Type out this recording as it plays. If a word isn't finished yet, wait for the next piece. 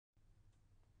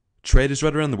Traders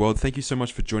right around the world, thank you so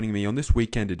much for joining me on this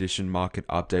weekend edition market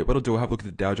update. What I'll do, I'll have a look at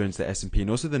the Dow Jones, the S&P, and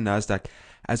also the Nasdaq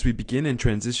as we begin and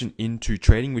transition into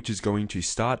trading, which is going to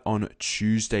start on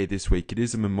Tuesday this week. It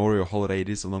is a Memorial holiday, it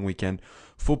is a long weekend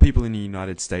for people in the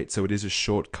United States, so it is a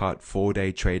shortcut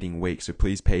 4-day trading week, so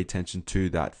please pay attention to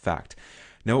that fact.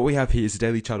 Now what we have here is a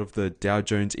daily chart of the Dow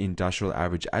Jones Industrial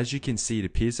Average. As you can see, it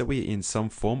appears that we're in some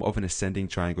form of an ascending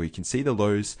triangle. You can see the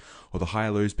lows or the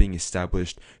higher lows being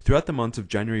established throughout the months of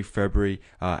January, February,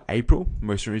 April,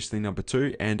 most recently number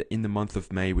 2, and in the month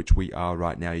of May, which we are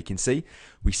right now. You can see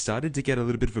we started to get a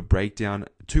little bit of a breakdown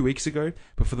 2 weeks ago,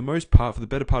 but for the most part, for the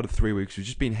better part of 3 weeks, we've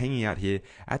just been hanging out here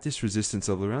at this resistance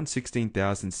level around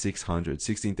 16,600,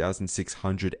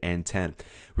 16,610.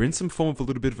 We're in some form of a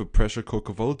little bit of a pressure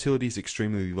cooker. Volatility is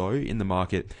extremely low in the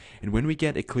market, and when we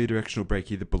get a clear directional break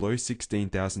either below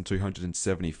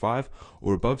 16,275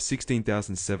 or above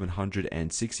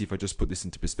 16,760, if I just put this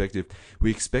into perspective,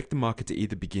 we expect the market to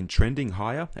either begin trending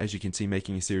higher, as you can see,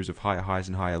 making a series of higher highs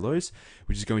and higher lows,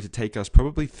 which is going to take us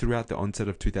probably throughout the onset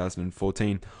of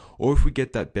 2014, or if we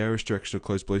get that bearish directional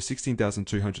close below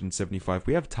 16,275,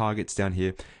 we have targets down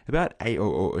here about 8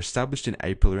 or established in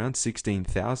April around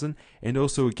 16,000, and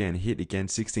also again hit again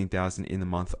 16,000 in the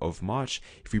month of March.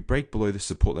 If we break below the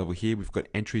support level here, we've got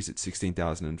entries at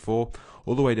 16,004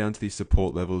 all the way down to these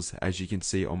support levels, as you can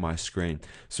see on my screen.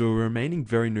 So we're remaining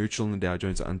very neutral in the Dow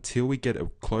Jones until we get a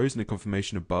close and a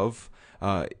confirmation above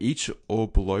each or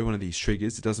below one of these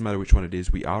triggers. It doesn't matter which one it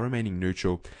is, we are remaining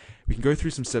neutral. We can go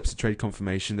through some steps to trade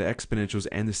confirmation. The exponentials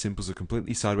and the simples are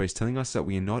completely sideways, telling us that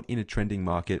we are not in a trending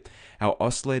market. Our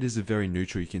oscillators are very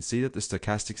neutral. You can see that the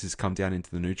stochastics has come down into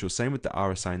the neutral. Same with the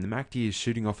RSI, and the MACD is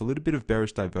shooting off a little bit of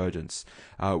bearish divergence,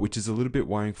 which is a little bit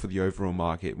worrying for the overall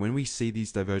market. When we see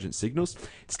these divergent signals,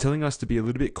 it's telling us to be a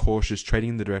little bit cautious,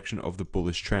 trading in the direction of the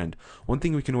bullish trend. One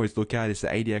thing we can always look at is the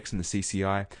ADX and the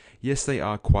CCI. Yes, they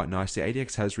are quite nice. The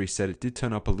ADX has reset. It did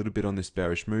turn up a little bit on this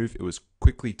bearish move. It was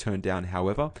quickly turned down,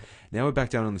 however. Now we're back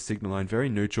down on the signal line, very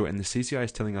neutral, and the CCI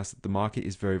is telling us that the market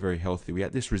is very, very healthy. We're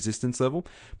at this resistance level,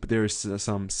 but there is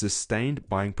some sustained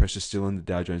buying pressure still in the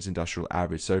Dow Jones Industrial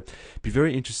Average. So it'd be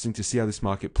very interesting to see how this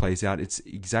market plays out. It's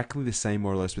exactly the same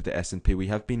more or less with the S&P. We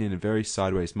have been in a very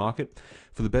sideways market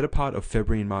for the better part of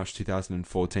February and March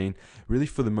 2014, really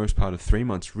for the most part of 3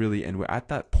 months, really, and we're at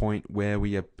that point where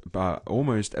we are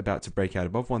almost about to break out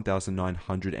above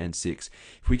 1,906.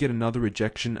 If we get another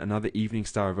rejection, another evening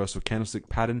star reversal candlestick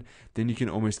pattern, then you can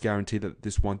almost guarantee that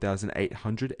this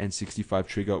 1,865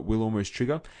 trigger will almost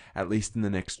trigger, at least in the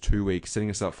next 2 weeks, setting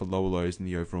us up for lower lows in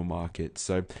the overall market.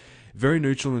 So very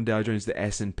neutral in Dow Jones, the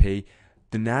S&P.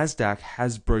 The Nasdaq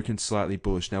has broken slightly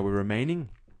bullish. Now we're remaining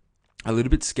a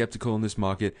little bit skeptical on this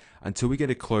market until we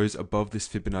get a close above this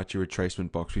Fibonacci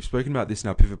retracement box. We've spoken about this in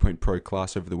our Pivot Point Pro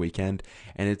class over the weekend,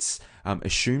 and it's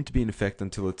assumed to be in effect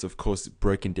until it's of course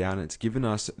broken down, and it's given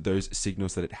us those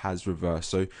signals that it has reversed.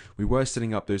 So we were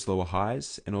setting up those lower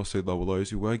highs and also lower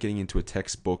lows. We were getting into a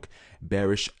textbook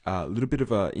bearish, a little bit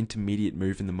of an intermediate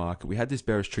move in the market. We had this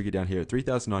bearish trigger down here at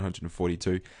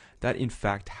 3,942. That in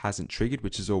fact hasn't triggered,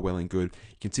 which is all well and good.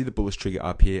 You can see the bullish trigger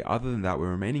up here. Other than that, we're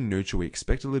remaining neutral. We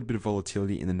expect a little bit of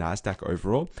volatility in the Nasdaq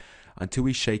overall until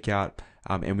we shake out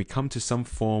and we come to some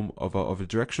form of a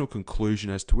directional conclusion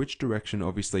as to which direction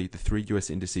obviously the 3 US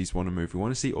indices want to move. We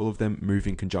want to see all of them move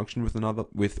in conjunction with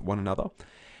one another.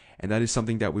 And that is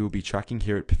something that we will be tracking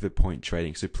here at Pivot Point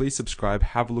Trading. So please subscribe,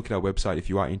 have a look at our website if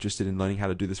you are interested in learning how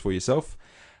to do this for yourself.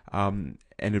 And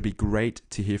it'd be great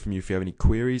to hear from you. If you have any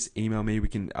queries, email me. We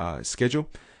can schedule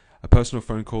a personal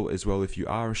phone call as well if you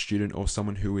are a student or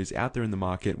someone who is out there in the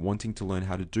market wanting to learn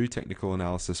how to do technical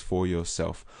analysis for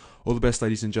yourself. All the best,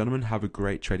 ladies and gentlemen. Have a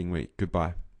great trading week.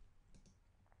 Goodbye.